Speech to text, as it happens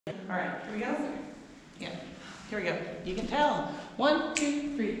All right, here we go. Yeah, here we go. You can tell. 1,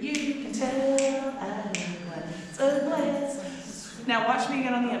 2, 3. You can tell at a glance. Now watch me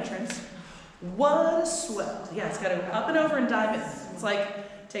again on the entrance. What a swell. Yeah, it's got to go up and over and dive in. It's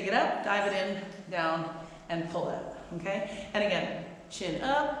like take it up, dive it in, down, and pull out. Okay? And again, chin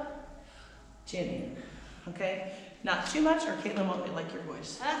up, chin in. Okay? Not too much, or Caitlin won't like your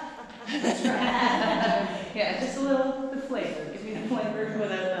voice. That's right. Yeah, just a little the flavor. Give me the flavor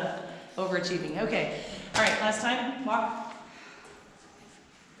without overachieving. Okay. All right, last time. Walk.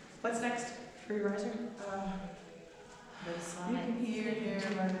 What's next for your riser? You can hear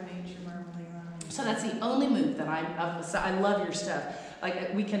Mother Nature murmuring around. So that's the only move that I love your stuff.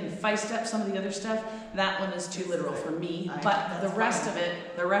 Like we can 5-step some of the other stuff. That one is too literal for me. But the rest of it,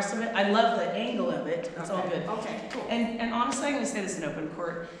 I love the angle of it. It's all good. Okay, cool. And honestly, I'm going to say this in open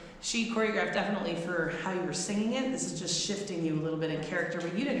court. She choreographed definitely for how you were singing it. This is just shifting you a little bit in character,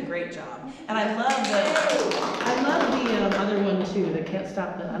 but you did a great job. And I love the other one too. The Can't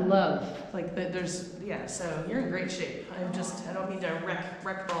Stop the. I love like the, there's So you're in great shape. I don't mean to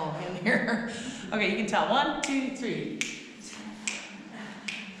wreck ball in here. Okay, you can tell. 1, 2, 3.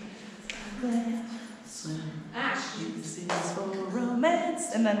 For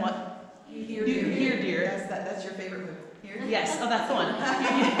romance, and then what? You hear dear. That's your favorite move. Here? Yes. Oh, that's the one.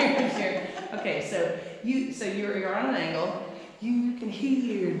 Dear. Okay, so you're on an angle. You can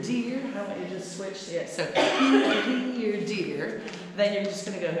hear dear. I want you to just switch. Yeah. So you can hear dear. Then you're just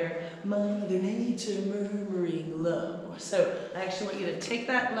gonna go here. Mother Nature murmuring low. So I actually want you to take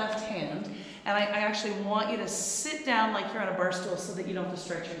that left hand, and I actually want you to sit down like you're on a bar stool so that you don't have to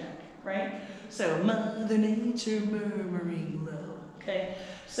stretch your neck. Right? So, Mother Nature murmuring low. Okay?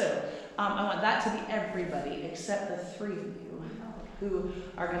 So, I want that to be everybody except the 3 of you who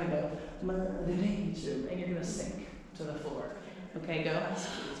are going to go, Mother Nature, and you're going to sink to the floor. Okay, go.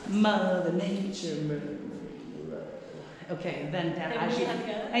 Mother Nature murmuring low. Okay, then down. And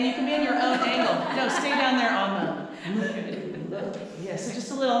you can be in your own angle. No, stay down there on the. Yes, so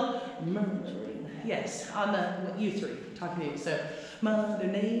just a little murmuring. Yes, on the, you 3, talking to you. So, Mother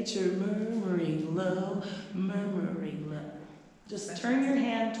Nature murmuring low, murmuring low. Just turn your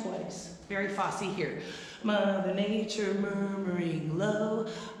hand twice. Very Fosse here. Mother Nature murmuring low,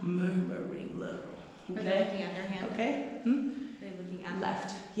 murmuring low. Okay? Are they looking at their hand? Okay? Are they looking at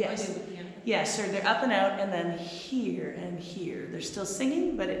left? Yes. Are they looking at it? Yes, sir. They're up and out, and then here and here. They're still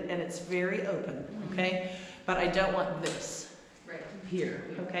singing, but it's very open. Okay? But I don't want this. Right. Here.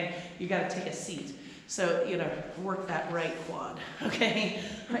 Okay? You got to take a seat. So, work that right quad, okay?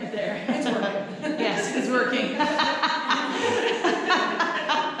 Right there. It's working. Yes, it's working.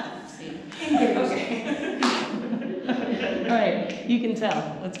 Okay. All right, you can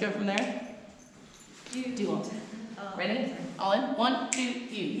tell. Let's go from there. Do want. Ready? All in? 1, 2,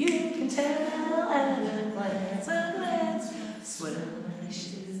 you can tell at a glance, sweater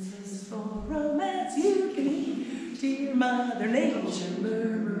lashes for romance. You can hear dear Mother Nature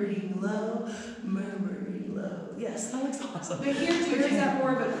murmuring low, murmuring low. Yes, that looks awesome. But here, is that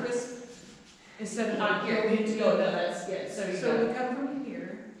more of a crisp instead of Here, we need to go. No, that's yeah. So we come from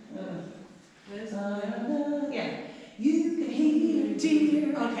here. Yeah. You can hear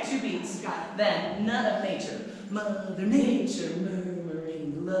dear. Okay. 2 beats. Got it. Then none of nature. Mother Nature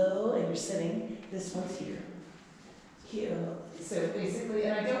murmuring low, and you're sitting. This one's here. Here. So basically,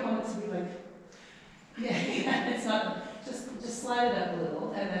 and I don't want it to be like. Yeah, it's not. Just slide it up a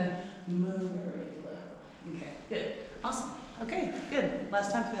little, and then murmuring low. Okay. Good. Awesome. Okay. Good.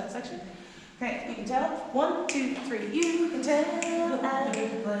 Last time for that section. Okay, you can tell. 1, 2, 3. You can tell at a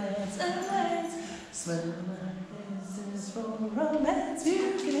glance, smell like this is for romance.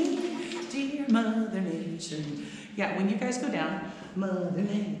 You can hear dear Mother Nature. Yeah, when you guys go down, Mother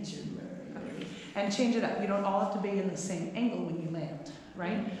Nature murmuring, and change it up. You don't all have to be in the same angle when you land,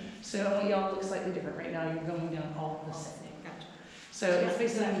 right? So we all look slightly different right now. You're going down all the same. Gotcha. So it's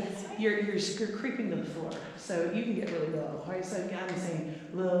basically you're creeping to the floor. So you can get really low. All right, so I'm saying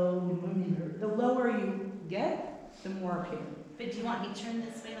low. The lower you get, the more appealing. But do you want me to turn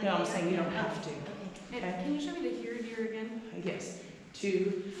this way? Like No, I'm saying you don't have to. Okay. Okay. Can you show me the here dear again? Yes.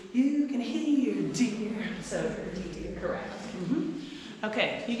 2. You can hear dear. So dear. Correct.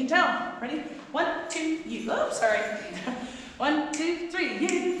 Okay. You can tell. Ready? 1, 2. You. Oh, sorry. 1, 2, 3.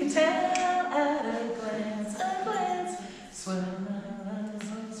 You can tell at a glance. Swell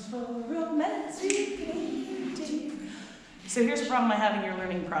eyes for romance. You can hear dear. So here's the problem I have in your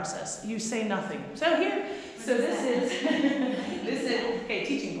learning process. You say nothing. So here. So this is okay.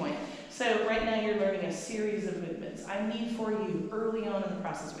 Teaching point. So right now you're learning a series of movements. I need for you early on in the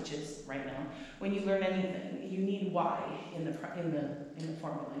process, which is right now, when you learn anything, you need why in the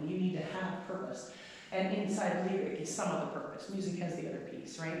formula. You need to have purpose. And inside lyric is some of the purpose. Music has the other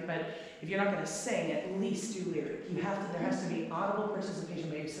piece, right? But if you're not going to sing, at least do lyric. You have to. There has to be audible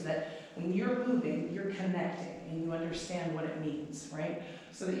participation, baby, so that when you're moving, you're connecting and you understand what it means, right?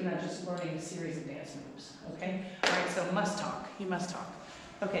 So that you're not just learning a series of dance moves. Okay. All right. So must talk. You must talk.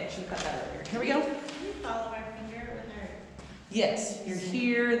 Okay. Should we cut that earlier? Here we go. Can we follow our finger with our? Yes. You're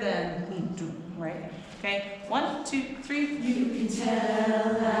here, then right. Okay. 1, 2, 3. You can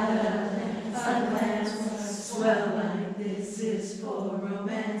tell that a glance must swell like this is for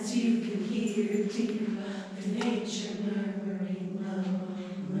romance. You can hear deep nature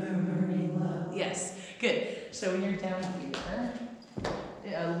murmuring low. Yes, good. So when you're down here,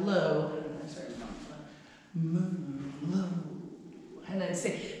 low, low, and then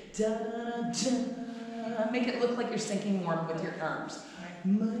say da da. Make it look like you're sinking more with your arms.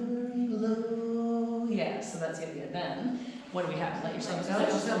 Murmuring low. Yeah, so that's the idea. Then, what do we have? Let yourself go.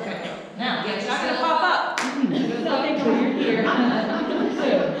 Okay. Now, yeah, it's not going to pop up. You're here. So,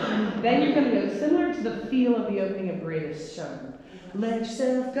 then you're going to go similar to the feel of the opening of Greatest Showman. Let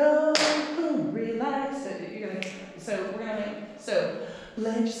yourself go. Relax. So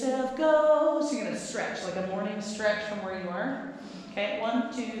let yourself go. So you're going to stretch like a morning stretch from where you are. Okay,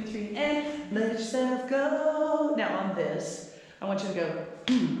 1, 2, 3, and let yourself go. Now on this, I want you to go,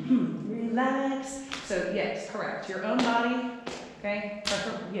 relax. So yes, correct. Your own body, okay?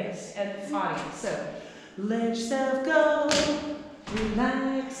 Yes, and audience. So let yourself go,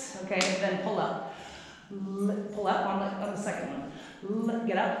 relax. Okay, and then pull up. Pull up on the second one.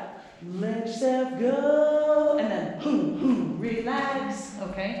 Get up. Let yourself go, and then relax.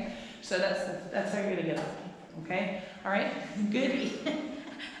 Okay, so that's how you're gonna get up. Okay, all right, good.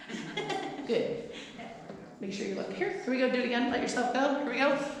 Good. Make sure you look here. Here we go. Do it again. Let yourself go. Here we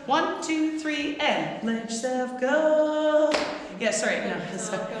go. 1, 2, 3, and let yourself go. Yes, sorry. No.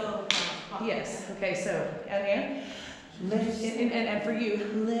 Yes. Okay. So again. And for you,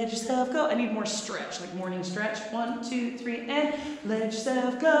 let yourself go. I need more stretch, like morning stretch. 1, 2, 3, and let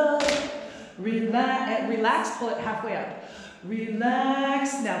yourself go. Relax. Pull it halfway up.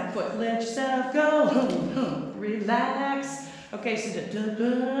 Relax. Now foot. Let yourself go. Relax. Okay, so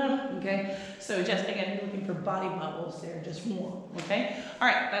okay. So just again, you're looking for body bubbles there. Just one. Okay. All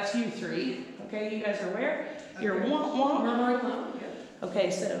right, that's you 3. Okay, you guys are where? You're one. Okay,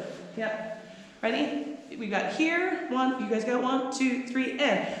 so yep. Ready? We got here. 1. You guys got 1, 2, 3,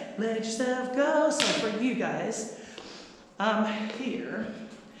 and let yourself go. So for you guys, here,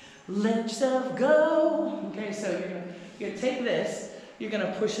 let yourself go. Okay, so you're gonna take this. You're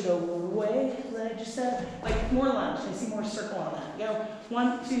gonna push it away. Let yourself, like more lunge. I see more circle on that. Go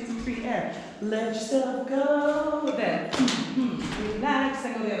 1, 2, 3, and let yourself go. Then relax.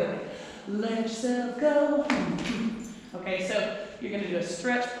 Then go the other way. Let yourself go. Okay, so you're gonna do a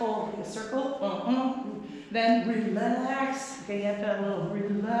stretch, pull, a circle. Then relax. Okay, you have to have a little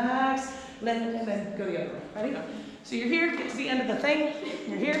relax. And then go the other way. Ready? So you're here. Get to the end of the thing.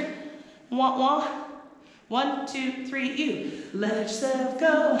 You're here. Wah. 1, 2, 3, you. Let yourself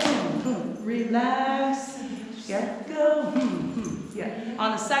go. Relax. Yeah, go. Yeah.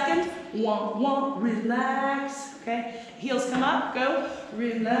 On the second, wah, relax. Okay. Heels come up, go.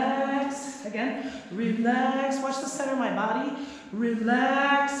 Relax. Again, relax. Watch the center of my body.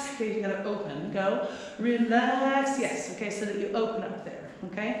 Relax. Okay, you're gonna open, go. Relax. Yes, okay, so that you open up there.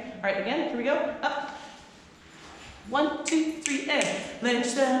 Okay. All right, again, here we go. Up. 1, 2, 3, and let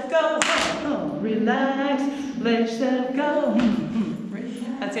yourself go. Relax. Let yourself go.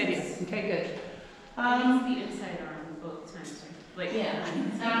 That's the idea. Okay, good. The inside arm both times. Like yeah.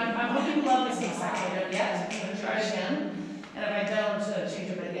 I hope you love this exactly. I don't yet. I'm gonna try again. And if I don't, change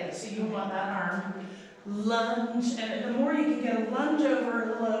it. But yeah. So you want that arm lunge, and the more you can get a lunge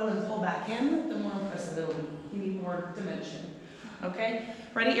over low and pull back in, the more impressive it'll be. You need more dimension. Okay.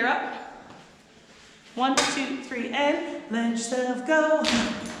 Ready? You're up. 1, 2, 3, and let yourself go.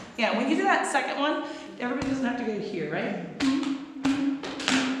 Yeah, when you do that second one, everybody doesn't have to go here, right?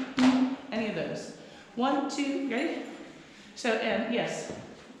 Any of those. 1, 2, ready? So, and yes,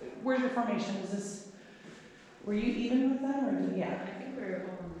 where's your formation? Is this, were you even with them, or yeah? I think we're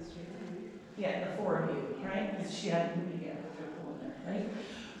over the street. Yeah, the 4 of you, right? Because she had me together, pull in there, right?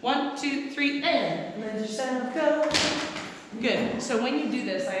 1, 2, 3, and let yourself go. Good. So when you do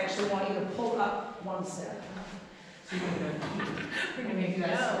this, I actually want you to pull up 1 step. So you're going to go. We're going to do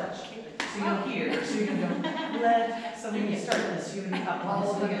that stretch. So you'll hear. So you're going to go let. So when you start this, you're going to be up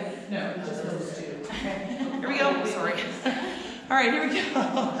all the way. No, just those 2. Okay. Here we go. Sorry. All right. Here we go.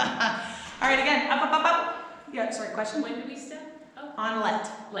 All right, again, up, up, up, up. Yeah, sorry, question? When do we step? Oh, On let.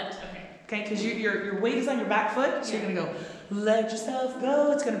 let, okay. Okay, because your weight is on your back foot, so you're gonna go, let yourself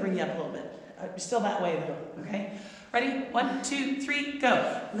go. It's gonna bring you up a little bit. Still that way though, okay? Ready? 1, 2, 3,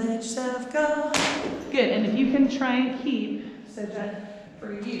 go. Let yourself go. Good, and if you can try and keep, so Jen,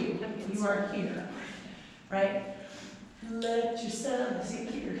 for you are here, right? Let yourself, see,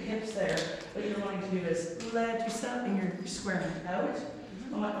 keep your hips there. What you're wanting to do is let yourself, and you're squaring out.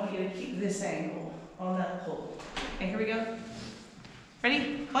 I want you to keep this angle on that pole. Okay, here we go.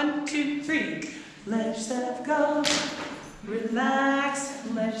 Ready? 1, 2, 3. Let yourself go. Relax.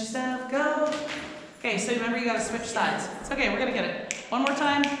 Let yourself go. Okay, so remember you gotta switch sides. It's okay, we're gonna get it. One more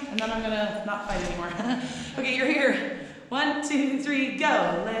time, and then I'm gonna not fight anymore. Okay, you're here. 1, 2, 3,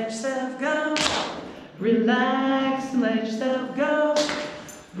 go. Let yourself go. Relax. Let yourself go.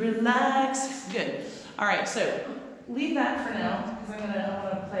 Relax. Good. All right, so leave that for now, because I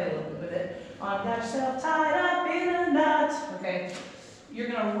wanna play a little bit with it. Got yourself tied up in a knot. Okay. You're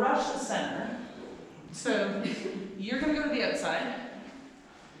gonna rush the center. So you're gonna go to the outside,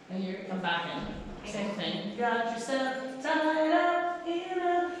 and you're gonna come back in. Same thing. Got yourself tied up in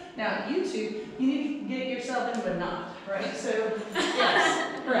a. Now you two, you need to get yourself into a knot, right? So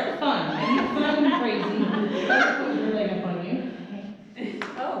yes, correct. Fun. I need fun and crazy. Put your leg up on you.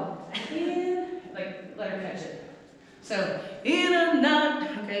 Oh. In, like let her catch it. So in a knot.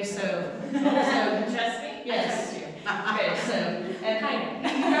 Okay. So Just me? yes. Okay, so,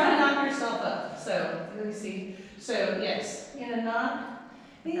 and you gotta knock yourself up. So, let me see. So, yes, in a knot,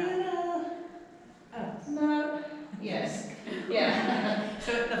 in a knot, yes, yeah.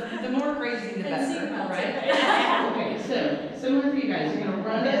 So, the more crazy, the better, right? Okay, so, similar for you guys, you're gonna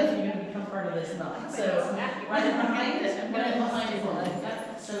run it, you're gonna become part of this knot. So, run it behind it, run it behind it like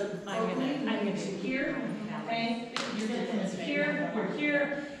that. So, I'm gonna here, okay? You're gonna come into here, you're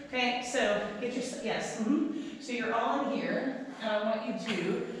here. Okay, so get your, yes, So you're all in here, and I want you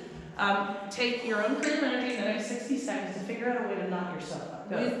to take your own creative energy in the next 60 seconds to figure out a way to knock yourself up.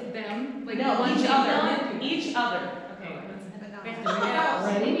 Go. With them? Like No, one each thing other. not- Each other. Okay. We have to bring it out.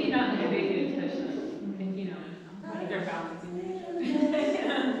 Ready? Maybe not in a big discussion. And you know, their boundaries.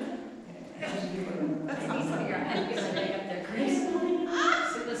 That's awesome. Your head gets right up there, Chris.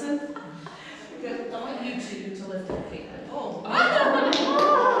 So listen. Good. I want you two to lift up Caitlin. Oh.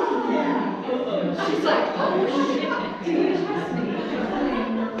 Yeah. She's like, oh shit.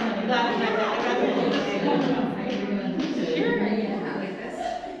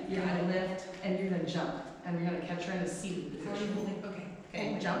 You're gonna lift and you're gonna jump and you're gonna catch her in the seat. Okay.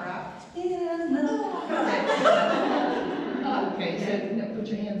 Okay. Jump. Okay. So put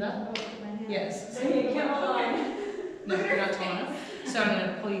your hands up. Yes. So you can't hold on. No, you're not tall enough. So I'm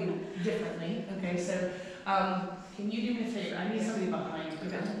gonna pull you differently. Okay. So can you do me a favor? I need somebody behind you.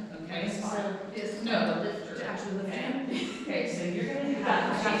 Okay. So no, the lifter. To actually lift him. Okay, so you're gonna do that.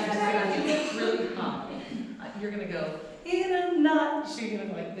 You're gonna do it really high. You're gonna go in a knot. So you're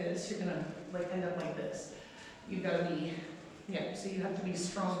gonna go like this. You're gonna like end up like this. You've got to be, yeah. So you have to be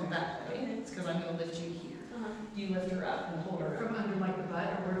strong that way. It's because I'm gonna lift you here. You lift her up and hold her From up. under like the butt,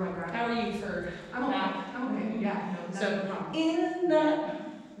 or where do I grab? How are you for I'm okay. back? I'm okay. Yeah. No, So no problem. in a knot.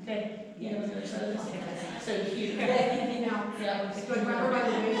 Okay. Yeah. So here. Now, Yeah. do I grab her by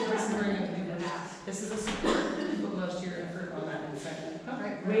the waist or This is where you're something? gonna do that. This is a support. Put most of your effort on that in a second.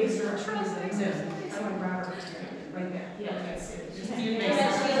 Right, waist or something. No. I want to grab her right there. Yeah, that's it. Just do Yeah.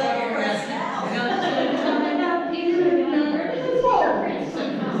 basic.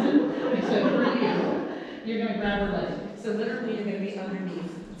 So for you, you're gonna grab her leg. So literally you're gonna be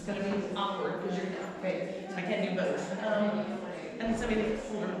underneath. It's gonna be awkward because you're, okay, so I can't do both. And somebody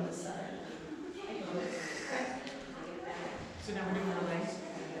hold her on this side. So now we're doing her legs.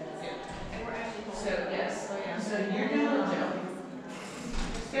 So yes, so you're gonna jump.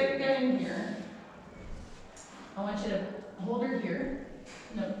 Get in here. I want you to hold her here.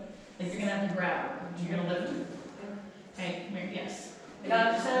 No, like you're gonna have to grab her. You're gonna lift her. Okay, come here, yes.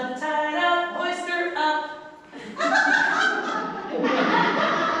 Got yourself tied up, hoist her up.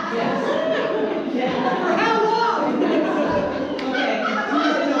 Yes. Yeah. For how long? Okay,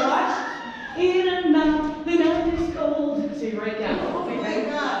 you're gonna watch. In a knot, the night is cold. So you write down. Oh my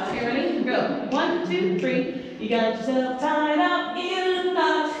God. Okay, ready? Go. 1, 2, 3. You got yourself tied up in a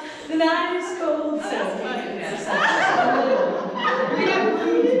knot. The night is cold. So yes. You're gonna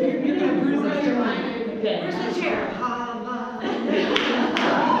bruise the chair. Where's the chair?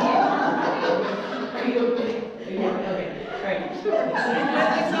 Are you okay? Are you okay? All right.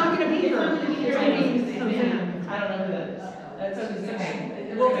 It's not gonna be her. I don't know who that is. That's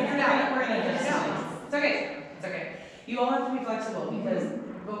okay. We'll figure it out. We're gonna figure it out. It's okay. It's okay. You all have to be flexible because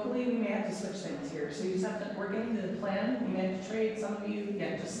vocally, we may have to switch things here. So you just have to, we're getting to the plan. We may have to trade some of you.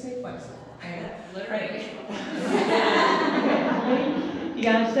 Yeah, just stay flexible. Literally. You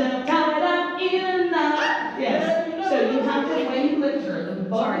got yourself tied up in a knot. Yes. So you have to, when you lift her, the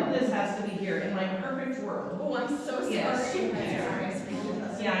bulk of this has to be here. In my perfect world. Oh, I'm so sorry. Yes.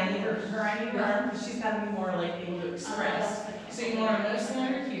 Yeah, I need her arm because she's got to be more like able to express. So you want her no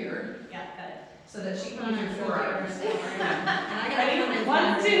slander here. Yeah, got it. So that she can use her forearms. I Ready?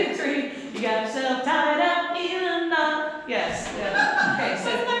 1, 2, 3. You got yourself tied up in a knot. Yes. Yeah. Okay, so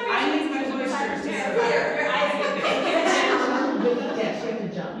I need my boosters to here. Yes, you have to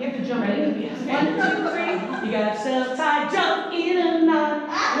jump. You have to jump. Ready? 1, 2, 3. You got yourself tied, jump in a knot.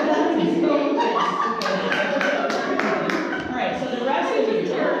 Alright, so the rest of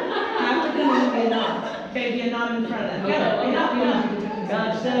you have to come in a knot. Okay, be a knot in front of them. Got it? Got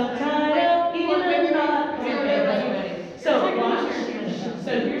yourself tied up in a knot. Okay, ready? So watch.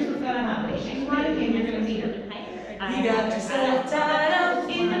 So here's what's gonna happen. She's running and you're gonna meet her. You got yourself tied up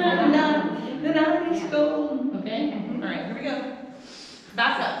in a knot. The knot is gold. Okay? Alright, here we go.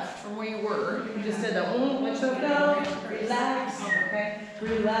 Back up from where you were. You just did the let yourself go. Relax. Okay?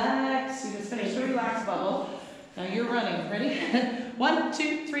 Relax. You just finished the relax bubble. Now you're running. Ready? 1,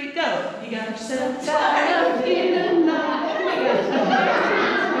 2, 3, go. You got yourself tied up in a knot.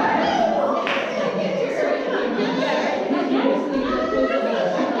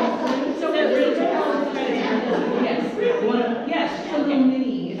 Yes, a little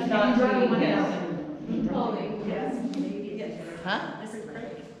mini. It's not too yes. Huh? This is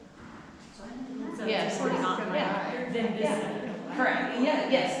great. Yes. Yeah. Then this. Correct. Yeah.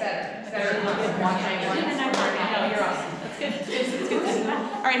 Yes. Better. It's better than watching. No, you're awesome. That's good. It's good.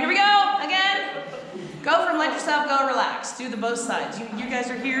 All right. Here we go. Again. Go from let yourself go. Relax. Do the both sides. You guys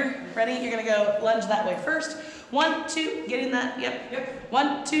are here. Ready? You're gonna go lunge that way first. 1, 2. Get in that. Yep.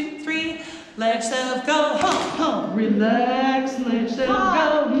 1, 2, 3. Let yourself go. Relax. Let yourself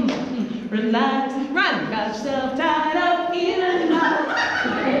go. Relax. Run. Got yourself tied up in a knot.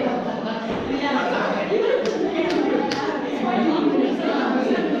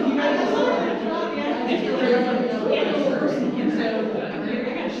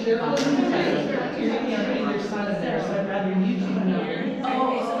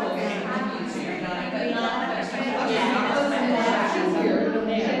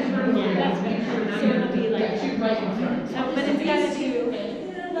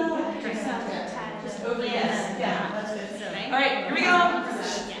 All right, here we go.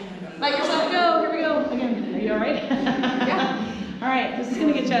 Let yourself go. Here we go. Again, are you all right? Yeah. All right, this is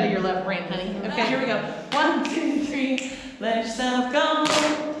going to get you out of your left brain, honey. Okay, here we go. 1, 2, 3. Let yourself go.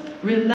 Relax.